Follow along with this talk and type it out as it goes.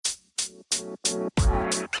This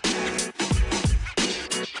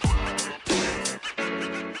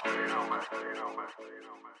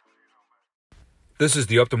is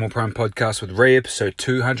the Optimal Prime Podcast with Ray, episode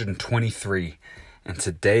 223, and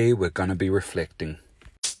today we're going to be reflecting.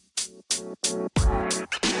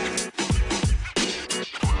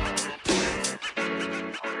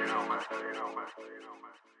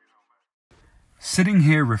 Sitting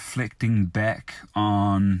here reflecting back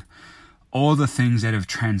on all the things that have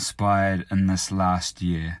transpired in this last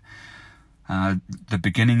year. The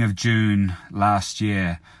beginning of June last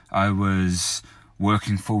year, I was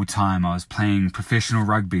working full-time. I was playing professional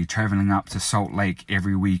rugby, traveling up to Salt Lake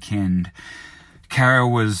every weekend. Carol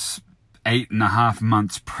was 8.5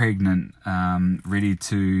 months pregnant, ready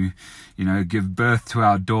to, give birth to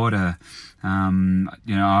our daughter.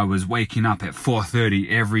 I was waking up at 4:30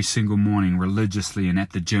 every single morning religiously and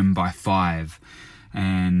at the gym by 5.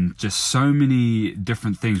 And just so many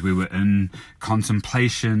different things. We were in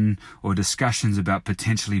contemplation or discussions about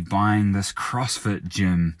potentially buying this CrossFit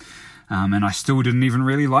gym. And I still didn't even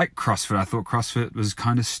really like CrossFit. I thought CrossFit was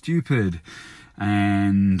kind of stupid.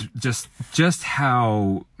 And just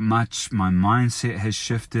how much my mindset has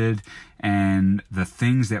shifted and the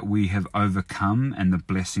things that we have overcome and the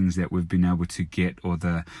blessings that we've been able to get, or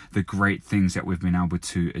the great things that we've been able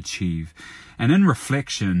to achieve. And in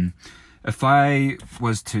reflection, if I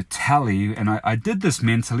was to tally, and I did this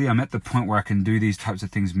mentally, I'm at the point where I can do these types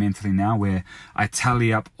of things mentally now, where I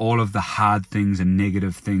tally up all of the hard things and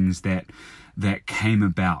negative things that came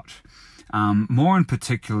about. More in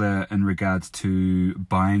particular in regards to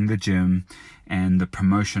buying the gym and the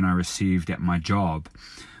promotion I received at my job,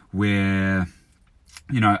 where,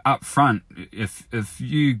 up front, if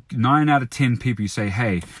 9 out of 10 people, you say,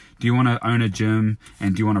 hey, do you want to own a gym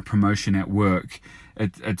and do you want a promotion at work?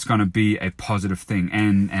 It's going to be a positive thing.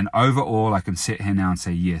 And overall, I can sit here now and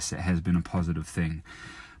say, yes, it has been a positive thing.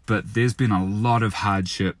 But there's been a lot of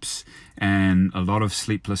hardships and a lot of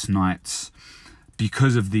sleepless nights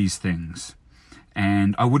because of these things.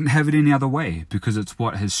 And I wouldn't have it any other way, because it's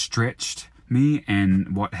what has stretched me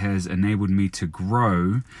and what has enabled me to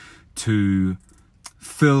grow to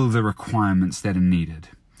fill the requirements that are needed.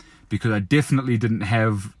 Because I definitely didn't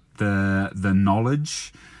have the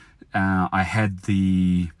knowledge. I had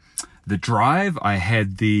the drive. I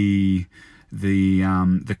had the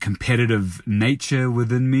competitive nature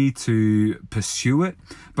within me to pursue it,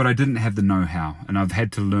 but I didn't have the know-how, and I've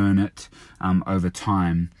had to learn it over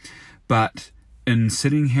time. But in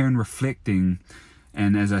sitting here and reflecting,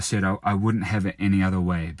 and as I said, I wouldn't have it any other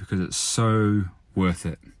way, because it's so worth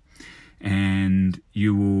it. And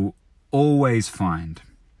you will always find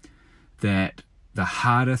that the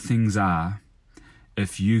harder things are,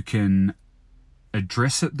 if you can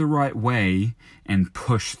address it the right way and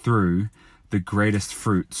push through, the greatest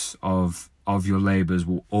fruits of your labors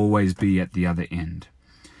will always be at the other end.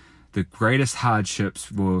 The greatest hardships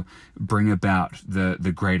will bring about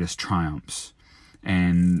the greatest triumphs.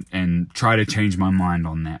 And try to change my mind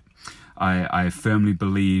on that. I firmly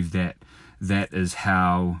believe that is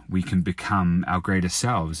how we can become our greatest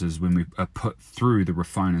selves, is when we are put through the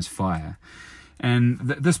refiner's fire. And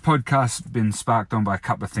this podcast's been sparked on by a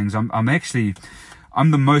couple of things. I'm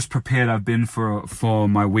the most prepared I've been for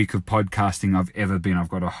my week of podcasting I've ever been.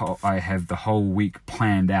 I have the whole week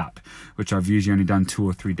planned out, which I've usually only done 2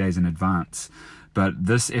 or 3 days in advance. But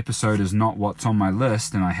this episode is not what's on my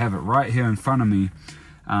list, and I have it right here in front of me,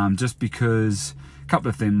 just because a couple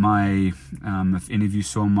of things. If any of you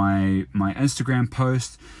saw my Instagram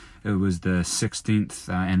post, it was the 16th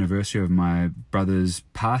anniversary of my brother's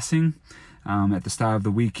passing at the start of the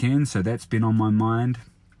weekend, so that's been on my mind.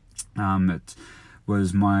 It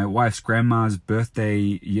was my wife's grandma's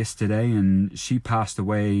birthday yesterday, and she passed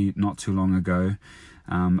away not too long ago,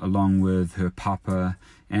 along with her papa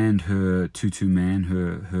and her tutu man,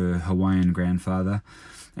 her Hawaiian grandfather.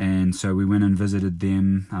 And so we went and visited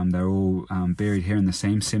them. They're all buried here in the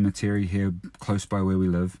same cemetery here close by where we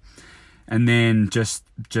live. And then just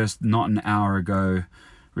not an hour ago,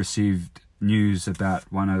 received news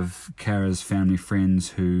about one of Kara's family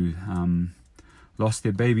friends who lost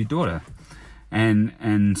their baby daughter.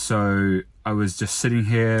 And so I was just sitting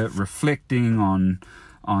here reflecting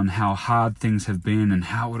on how hard things have been, and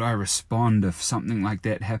how would I respond if something like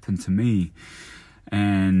that happened to me.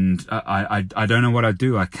 And I don't know what I'd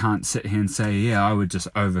do. I can't sit here and say, yeah, I would just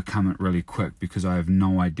overcome it really quick, because I have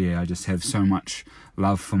no idea. I just have so much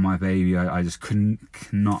love for my baby. I just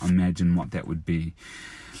cannot imagine what that would be.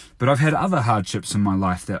 But I've had other hardships in my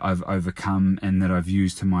life that I've overcome and that I've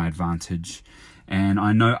used to my advantage. And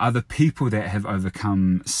I know other people that have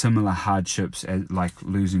overcome similar hardships, like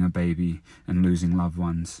losing a baby and losing loved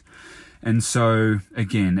ones. And so,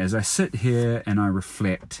 again, as I sit here and I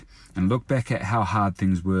reflect and look back at how hard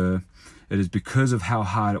things were, it is because of how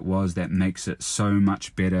hard it was that makes it so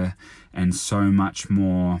much better and so much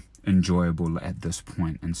more enjoyable at this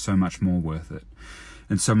point, and so much more worth it.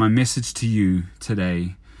 And so my message to you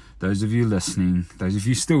today, those of you listening, those of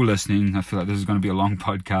you still listening, I feel like this is going to be a long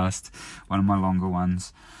podcast, one of my longer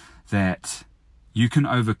ones, that you can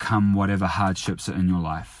overcome whatever hardships are in your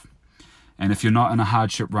life. And if you're not in a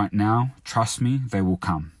hardship right now, trust me, they will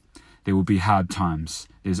come. There will be hard times.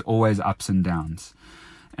 There's always ups and downs.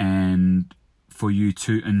 And for you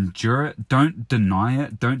to endure it, don't deny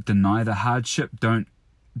it. Don't deny the hardship. Don't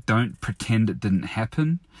pretend it didn't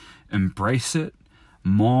happen. Embrace it.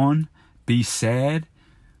 Mourn. Be sad.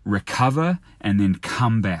 Recover, and then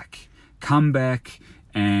come back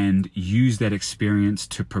and use that experience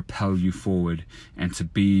to propel you forward and to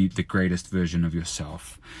be the greatest version of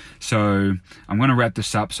yourself. So I'm going to wrap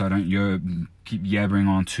this up so I don't keep yabbering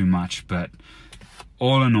on too much, but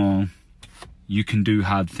all in all, you can do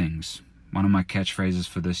hard things. One of my catchphrases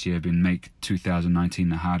for this year have been make 2019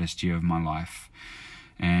 the hardest year of my life.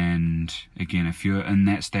 And again, if you're in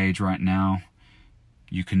that stage right now,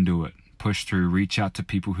 you can do it. Push through, reach out to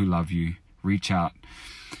people who love you, reach out,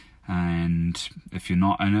 and if you're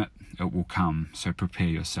not in it, it will come, so prepare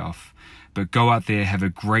yourself. But go out there, have a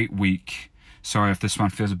great week. Sorry if this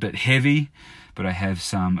one feels a bit heavy, but I have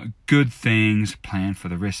some good things planned for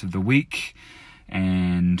the rest of the week,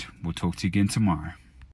 and we'll talk to you again tomorrow.